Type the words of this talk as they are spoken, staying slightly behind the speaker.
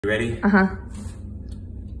You ready? Uh-huh.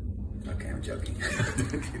 Okay, I'm joking.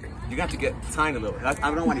 You got to get tiny a little. I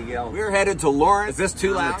don't want to yell. We're headed to Lawrence. Is this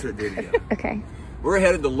too loud? Okay. We're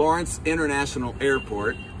headed to Lawrence International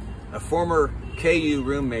Airport. A former KU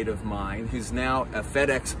roommate of mine, who's now a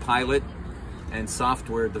FedEx pilot and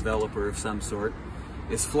software developer of some sort,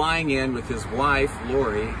 is flying in with his wife,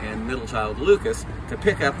 Lori, and middle child, Lucas, to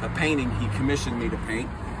pick up a painting he commissioned me to paint.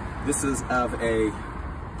 This is of a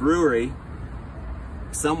brewery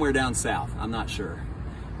somewhere down south, I'm not sure.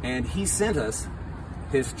 And he sent us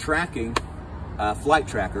his tracking flight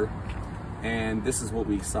tracker, and this is what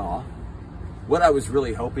we saw. What I was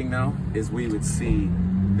really hoping though is we would see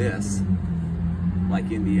this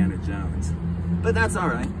like Indiana Jones, but that's all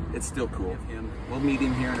right. It's still cool. We'll meet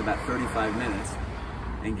him here in about 35 minutes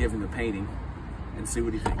and give him the painting and see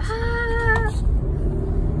what he thinks.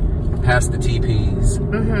 Past the TPs.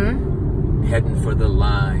 Mm-hmm. Heading for the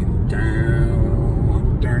line.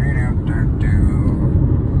 Down, down, down, down.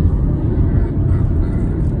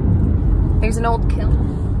 There's an old kiln.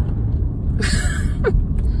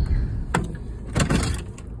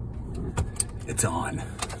 It's on.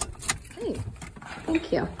 Hey,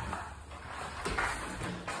 thank you.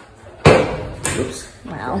 Oops.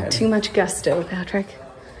 Wow, too much gusto, Patrick.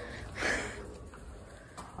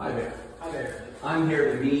 Hi there. Hi there. I'm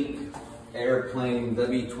here to meet airplane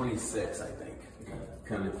W26, I think,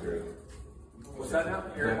 coming through. What's that now?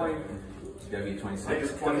 Airplane?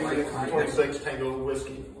 W26. 26 Tango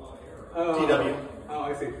Whiskey. Oh. TW. Oh,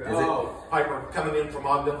 I see. Piper coming in from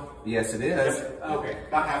Ogden. Yes, it is. Okay.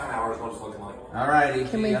 About half an hour is what it's looking like. All righty.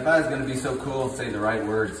 we- I thought it was going to be so cool to say the right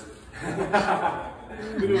words. I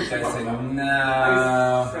said,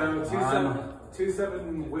 no.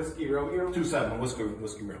 27 Whiskey Romeo? 27 Whiskey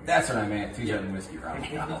Romeo. That's what I meant. 27 Whiskey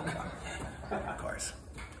Romeo. Of course.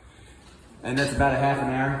 And that's about a half an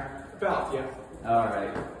hour? About, yeah. All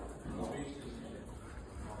right.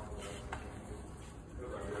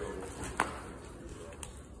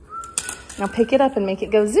 Now pick it up and make it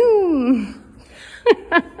go zoom.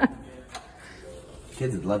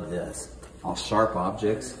 Kids would love this. All sharp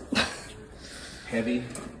objects. Heavy.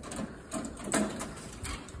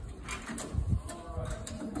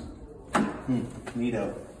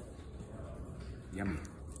 Neato. Yummy.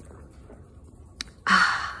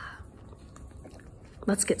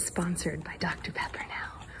 Let's get sponsored by Dr. Pepper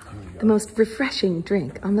now. The most refreshing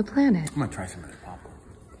drink on the planet. I'm gonna try some of the popcorn.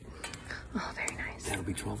 Oh, very nice. That'll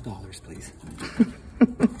be $12, please.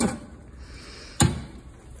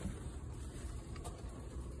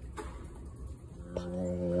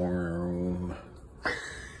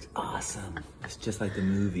 Awesome. It's just like the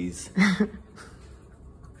movies.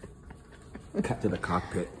 Cut to the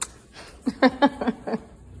cockpit. You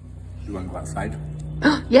want to go outside?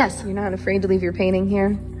 Yes, you're not afraid to leave your painting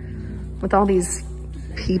here? With all these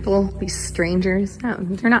people, these strangers? No,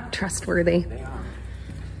 they're not trustworthy. They are.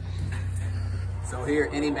 So here,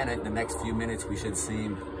 any minute, in the next few minutes, we should see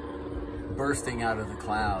him bursting out of the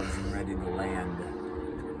clouds and ready to land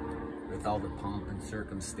with all the pomp and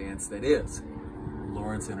circumstance that is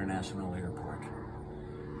Lawrence International Airport.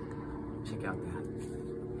 Check out that.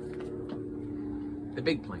 The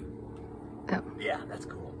big plane. Oh. Yeah, that's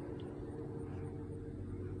cool.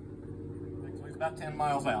 He's about 10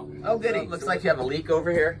 miles out. Oh, goody. Looks like you have a leak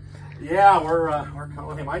over here. Yeah, we're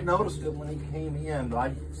calling him. I noticed it when he came in, but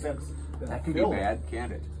I sensed That can be bad,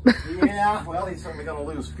 can't it? Yeah, well, he's certainly going to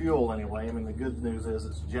lose fuel anyway. I mean, the good news is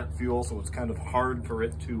it's jet fuel, so it's kind of hard for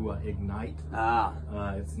it to ignite.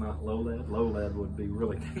 It's not low lead. Low lead would be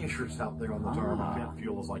really dangerous out there on the tarmac. Jet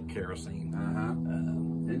fuel is like kerosene.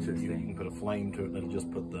 Interesting. You can put a flame to it that'll just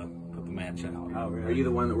put the match out. Oh, really? Are you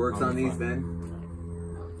the one that works on these then?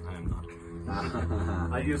 I am not.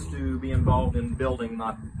 I used to be involved in building,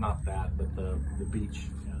 not that, but the beach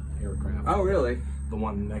aircraft. Oh, really? The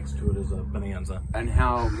one next to it is a Bonanza. And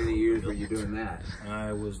how many years were you doing that?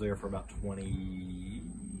 I was there for about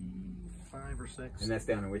 25 or 6. And that's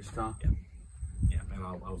down in Wichita? Yeah. Yeah, and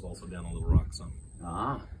I was also down on Little Rock some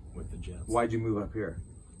with the jets. Why'd you move up here?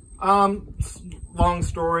 Long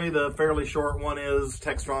story. The fairly short one is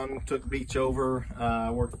Textron took Beach over. I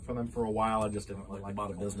worked for them for a while. I just didn't like. I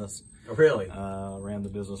bought a business. Oh, really? Ran the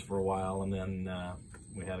business for a while, and then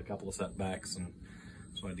we had a couple of setbacks, and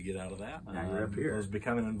so I had to get out of that. Now you're up here. I was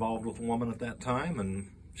becoming involved with a woman at that time, and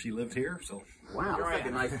she lived here. So wow, it's like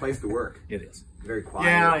a nice place to work. It is Very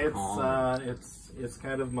quiet. Yeah, it's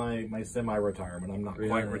kind of my semi-retirement. I'm not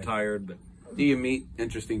quite retired, but. Do you meet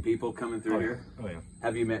interesting people coming through here? Oh yeah.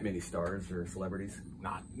 Have you met many stars or celebrities?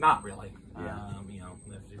 Not really. Yeah. You know,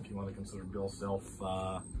 if you want to consider Bill Self,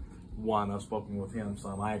 one. I've spoken with him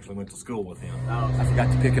some. I actually went to school with him. Oh, I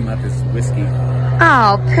forgot to pick him up his whiskey.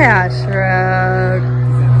 Oh, Patrick.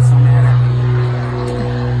 He's so mad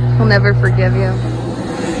at me. He'll never forgive you.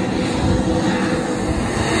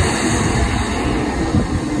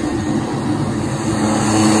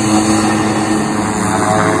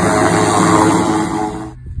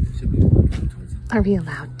 Are we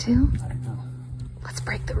allowed to? I don't know. Let's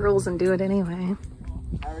break the rules and do it anyway.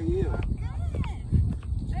 How are you?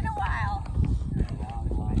 Been a while.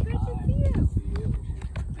 Good to see you.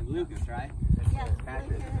 And Lucas, right? Yes,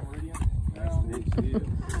 Patrick. Lucas. Nice to meet you.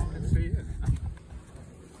 Good to see you.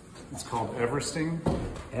 It's called Everesting.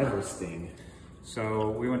 Everesting. So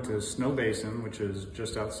we went to Snow Basin, which is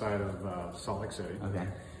just outside of Salt Lake City. Okay.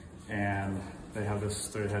 And they had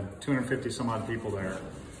 250 some odd people there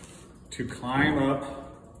to climb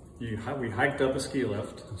up. We hiked up a ski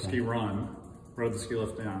lift, ski run, rode the ski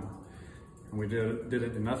lift down. And we did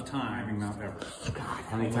it enough time in Mount Everest. God,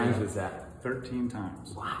 how many times was that? 13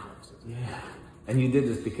 times. Wow. Yeah. And you did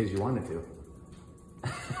this because you wanted to.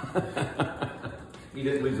 You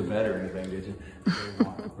didn't lose a bet or anything, did you?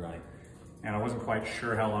 Right. And I wasn't quite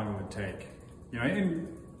sure how long it would take. You know, and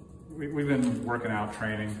we've been working out,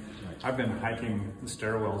 training. I've been hiking the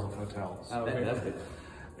stairwells of hotels. Oh, okay. That's good.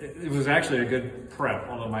 It was actually a good prep,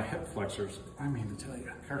 although my hip flexors, I mean to tell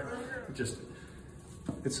you,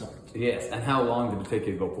 it sucked. Yes. And how long did it take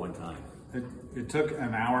you to go up one time? It took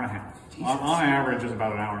an hour and a half. On average, it's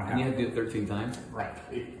about an hour and a half. And you had to do it 13 times? Right.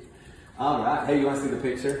 All right. Hey, you want to see the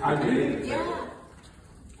picture? I do. Yeah.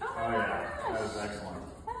 Oh yeah, that was excellent.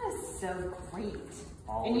 That is so great.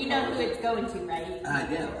 All And the you know who colors. it's going to, right?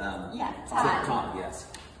 Yeah. Yeah, Todd. Tom, yes.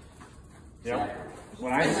 Yep.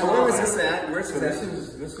 When And saw where was that- this at? Where's So this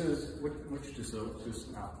this is which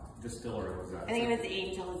distillery was that? I think it was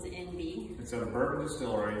Angel's Envy. It's at a bourbon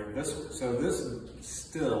distillery. This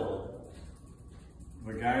still,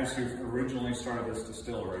 the guys who originally started this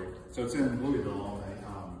distillery. So it's in Louisville on the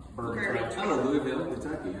bourbon Bourbon trail. Oh, Louisville,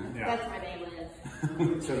 Kentucky, huh? Yeah. That's where they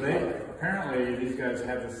live. So apparently these guys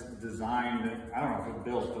had this design that, I don't know if it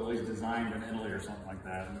built, but at least designed in Italy or something like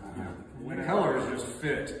that. And the colors just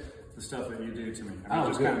fit the stuff that you do to me. I mean,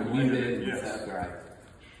 just kind of blended it. Yes. That's right.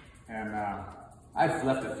 And I've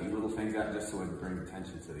left a few little things out just so it would bring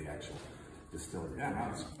attention to the actual distillery. yeah,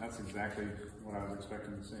 no, that's exactly what I was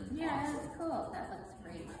expecting to see. Yeah, that's cool. That looks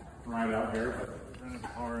great. Right out here, but rented a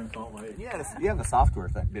car in Salt Lake. Yes, you have a software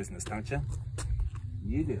business, don't you?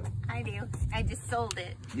 You do. I do. I just sold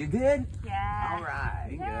it. You did? Yeah. All right.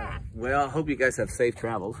 Yeah. Well, I hope you guys have safe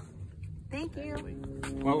travels. Thank you.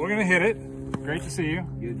 Well, we're gonna hit it. Great to see you.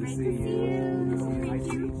 Good to Great see to you. see you. Nice to Thank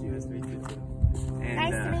meet you. you. Nice to meet you. And,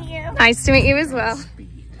 Nice to meet you. Nice to meet you as well.